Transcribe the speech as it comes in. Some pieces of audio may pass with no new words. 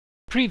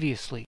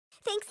Previously.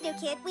 Thanks, new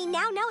kid. We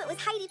now know it was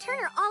Heidi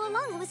Turner all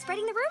along who was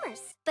spreading the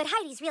rumors. But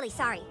Heidi's really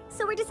sorry,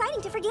 so we're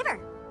deciding to forgive her.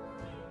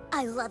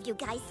 I love you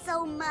guys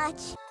so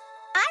much.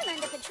 I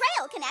learned that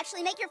betrayal can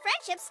actually make your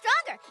friendship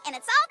stronger, and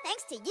it's all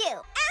thanks to you.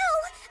 Ow!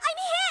 I'm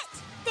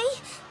hit!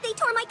 They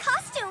tore my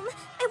costume.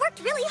 I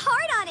worked really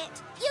hard on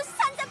it. You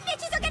sons of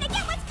bitches are gonna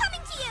get what's coming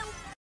to you!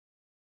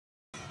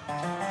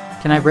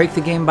 Can I break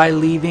the game by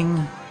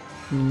leaving?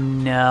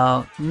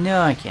 No,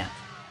 I can't.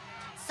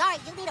 Sorry,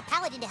 you'll need a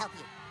paladin to help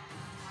you.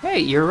 Hey,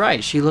 you're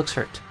right. She looks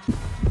hurt.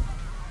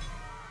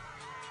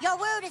 Your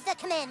word is the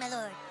command, my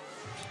lord.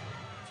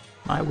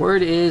 My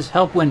word is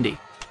help Wendy.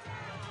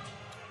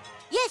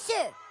 Yes,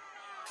 sir.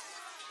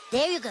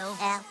 There you go,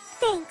 Al.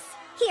 Thanks.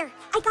 Here,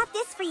 I got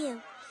this for you.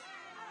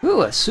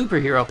 Ooh, a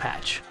superhero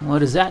patch. What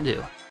does that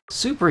do?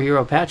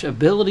 Superhero patch.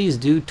 Abilities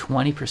do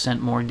 20%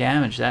 more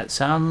damage. That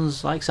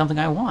sounds like something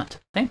I want.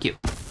 Thank you.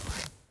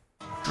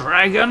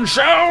 Dragon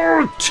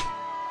Shout!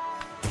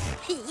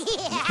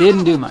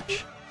 Didn't do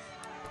much.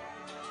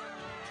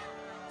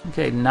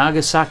 Okay,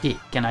 Nagasaki.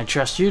 Can I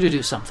trust you to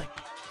do something?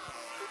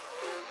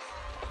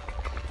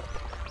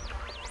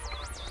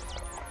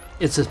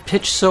 It's a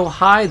pitch so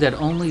high that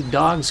only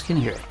dogs can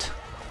hear it.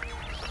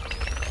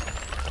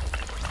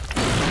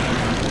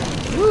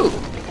 Woo!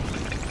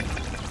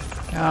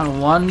 Down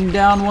one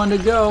to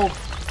go.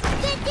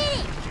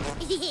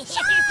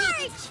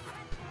 Charge!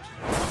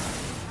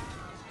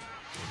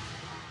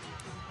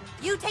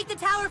 You take the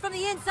tower from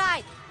the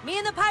inside. Me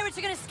and the pirates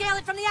are gonna scale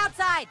it from the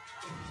outside.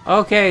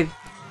 Okay.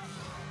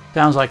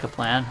 Sounds like a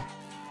plan.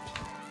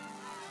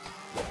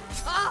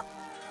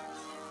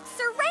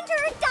 Surrender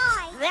or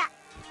die!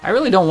 I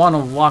really don't want to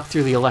walk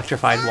through the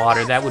electrified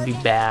water. That would be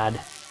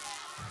bad.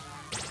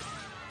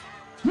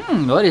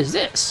 What is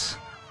this?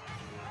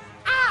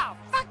 Ow!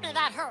 Fuck me,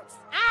 that hurts.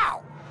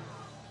 Ow!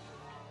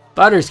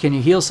 Butters, can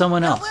you heal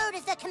someone Your else? word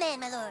is the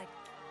command, my lord.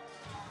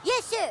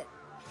 Yes, sir.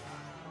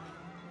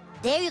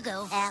 There you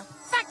go, Al.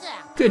 Fuck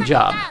yeah! Good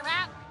job.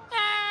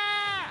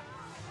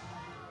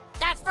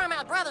 That's from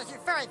our brothers, you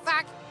furry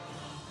fuck.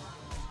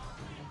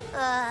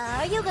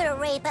 Are you gonna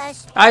rape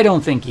us? I don't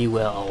think he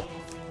will.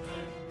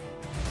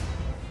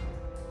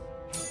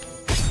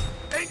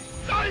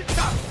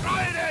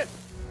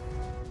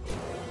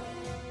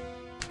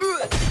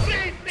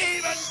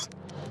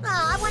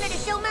 I wanted to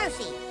show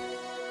mercy.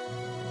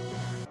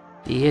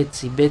 The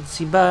itsy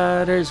bitsy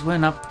butters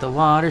went up the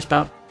water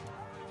spout.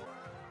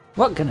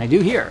 What can I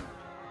do here?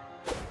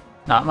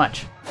 Not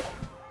much.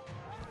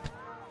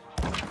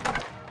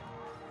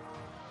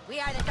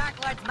 We are the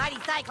Dark Lord's mighty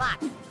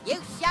Cyclops.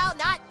 You shall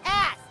not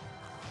pass.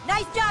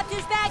 Nice job,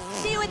 douchebag.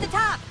 See you at the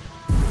top.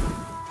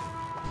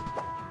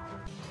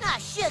 Ah,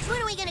 shucks.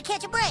 When are we gonna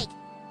catch a break?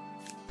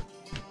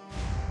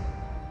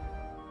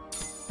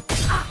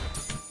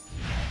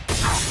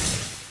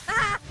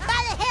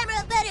 By the hammer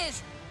of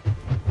butters.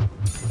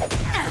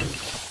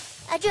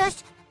 I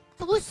just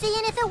was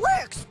seeing if it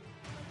works.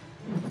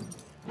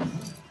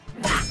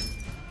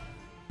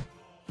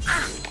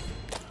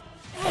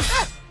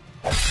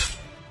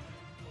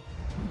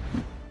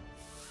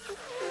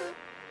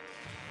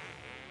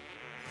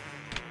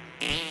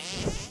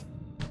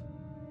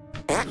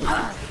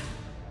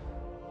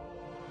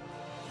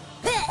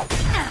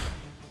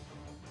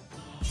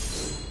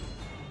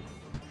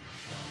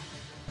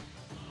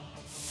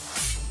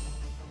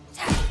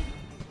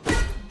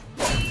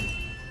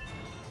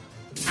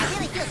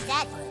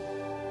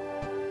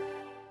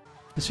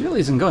 This really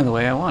isn't going the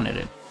way I wanted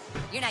it.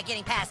 You're not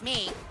getting past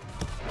me.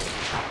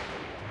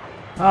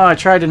 Oh, I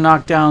tried to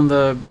knock down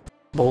the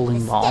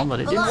bowling ball, but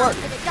it didn't work.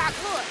 To the Dark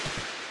Lord.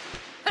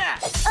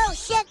 Oh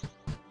shit!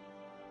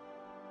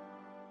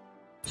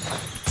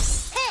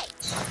 Hey!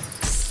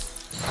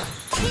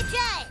 Keep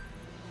trying!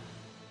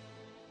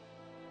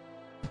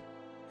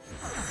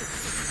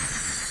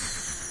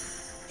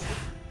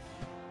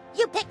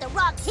 You picked the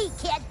wrong team,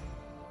 kid!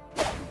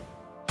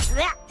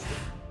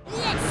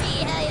 Let's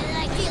see how you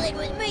like dealing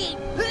with me!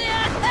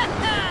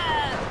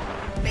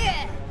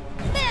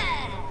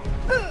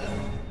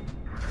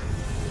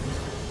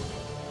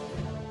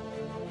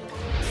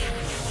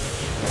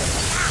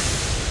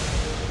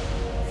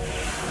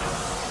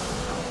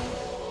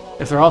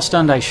 If they're all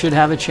stunned, I should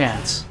have a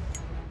chance.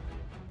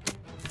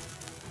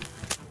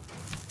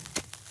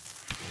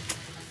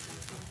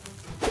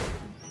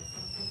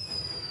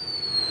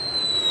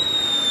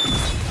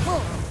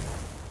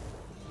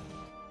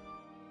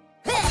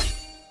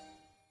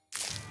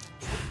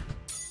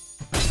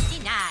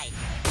 Denied.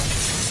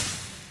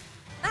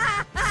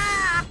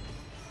 Ow!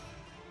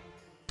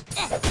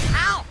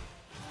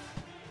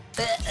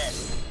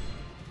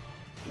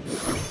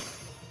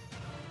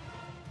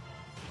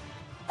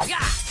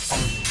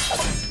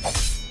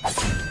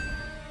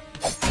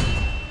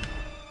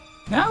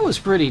 That was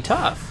pretty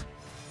tough.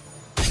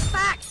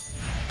 Fuck!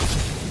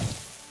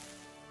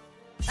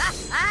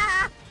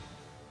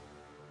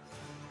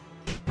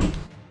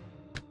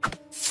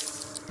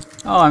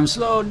 Oh, I'm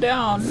slowed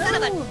down. Son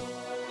of a...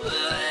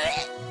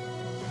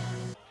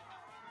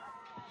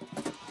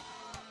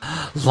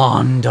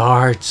 Lawn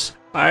darts.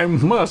 I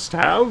must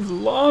have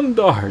lawn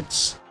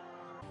darts.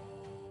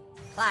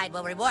 Clyde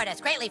will reward us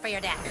greatly for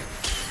your death.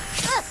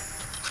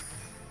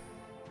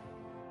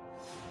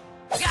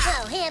 Go,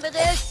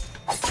 hamburgers!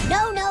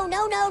 No, no,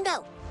 no, no,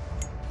 no.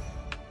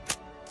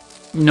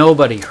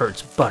 Nobody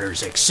hurts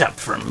Butters except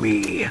for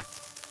me.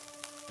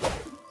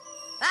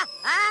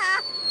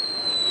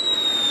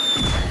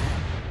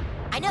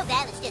 I know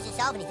violence doesn't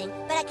solve anything,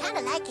 but I kind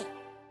of like it.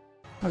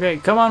 Okay,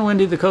 come on,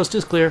 Wendy. The coast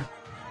is clear.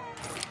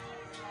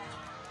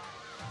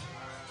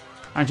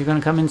 Aren't you going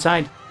to come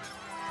inside?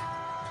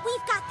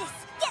 We've got this.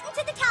 Get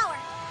into the tower.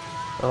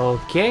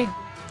 Okay.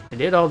 I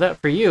did all that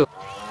for you.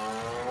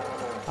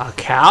 A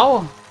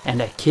cow,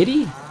 and a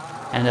kitty,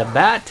 and a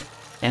bat,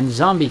 and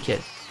zombie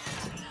kid.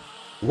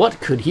 What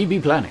could he be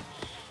planning?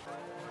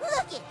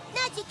 Look it,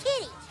 not your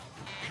kitties.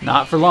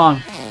 Not for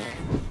long.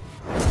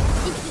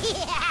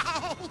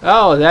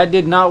 Oh, that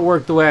did not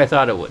work the way I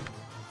thought it would.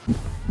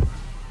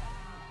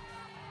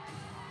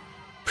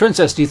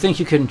 Princess, do you think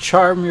you can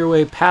charm your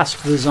way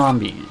past the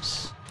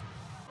zombies?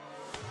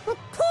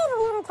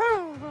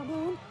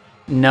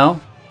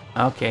 No?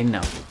 Okay,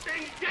 no.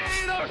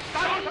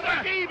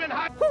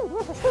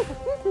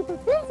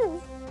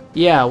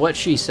 Yeah, what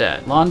she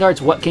said. Lawn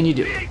darts, what can you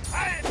do?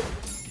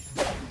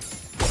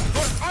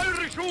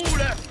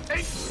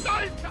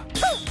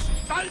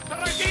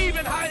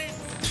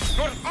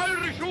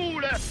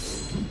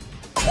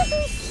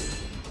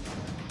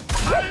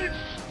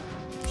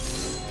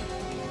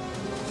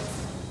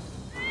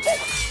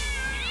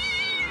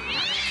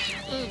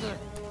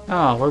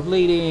 Oh, we're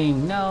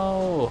bleeding.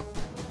 No.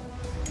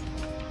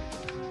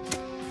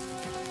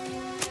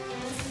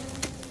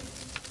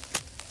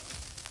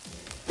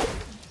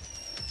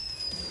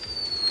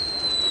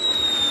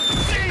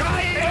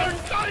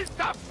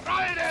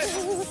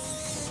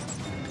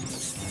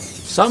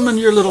 Summon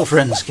your little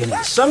friends, Skinny.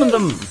 Summon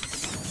them.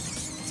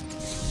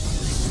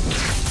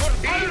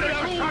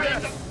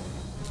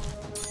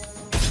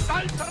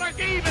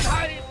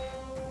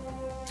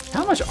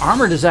 How much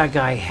armor does that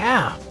guy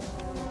have?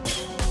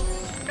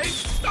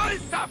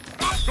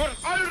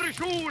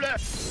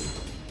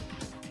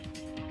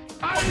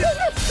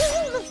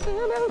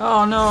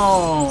 Oh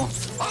no!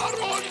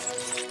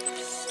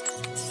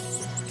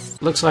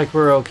 Looks like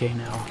we're okay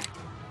now.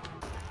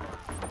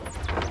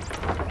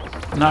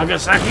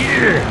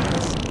 Nagasaki!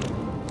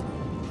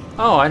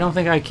 Oh, I don't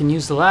think I can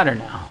use the ladder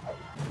now.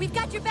 We've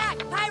got your back!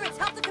 Pirates,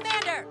 help the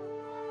commander!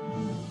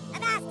 A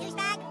master's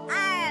back.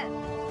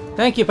 Arr.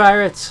 Thank you,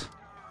 pirates!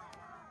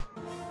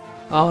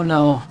 Oh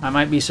no, I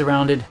might be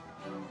surrounded.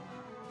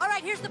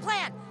 Alright, here's the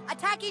plan.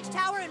 Attack each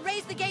tower and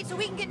raise the gate so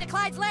we can get into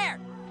Clyde's lair.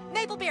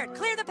 Maplebeard,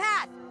 clear the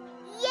path!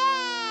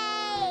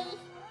 Yay!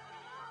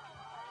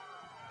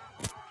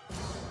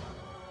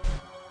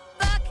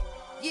 Fuck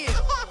you!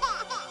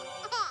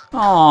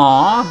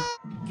 Aww.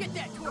 Get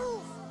that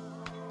twerk!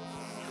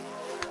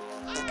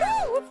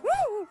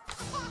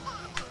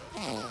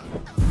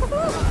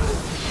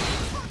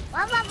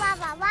 Wabba,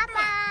 wabba,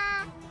 wabba.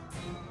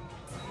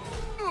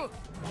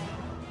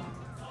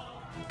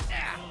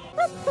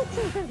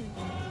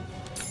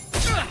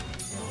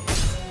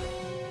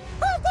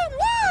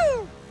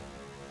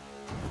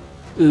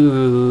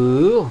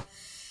 Ooh.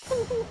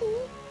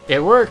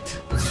 It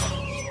worked.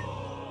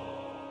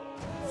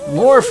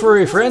 More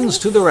furry friends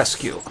to the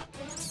rescue.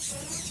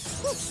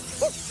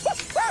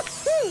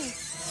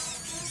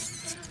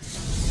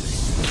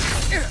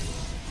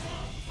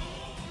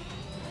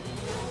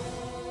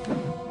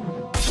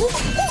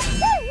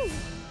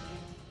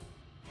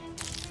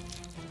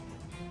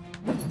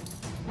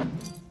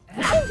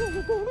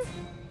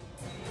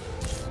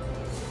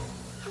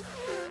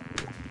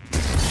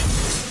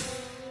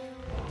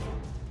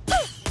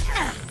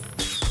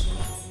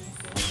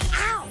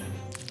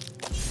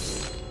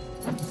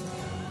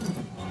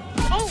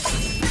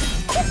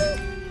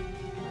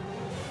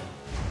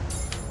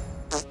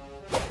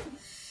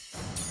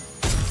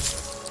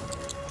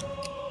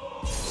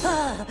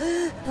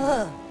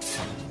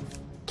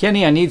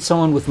 Kenny, I need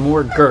someone with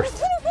more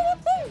girth.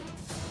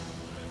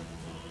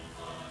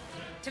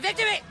 To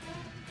victory!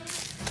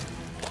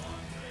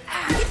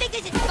 You think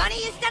this is funny,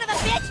 you son of a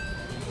bitch?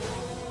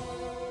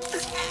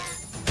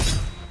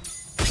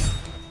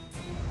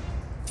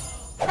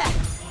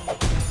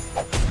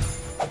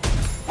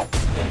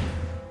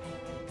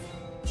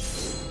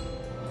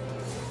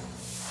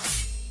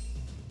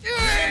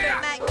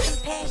 Remember my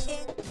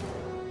compassion?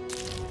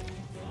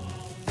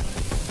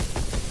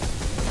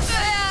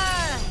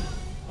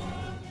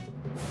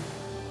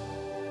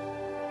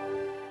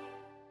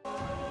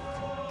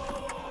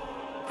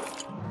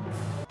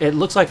 It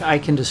looks like I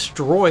can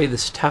destroy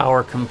this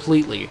tower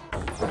completely.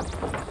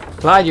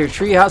 Clyde, your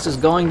treehouse is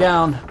going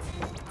down.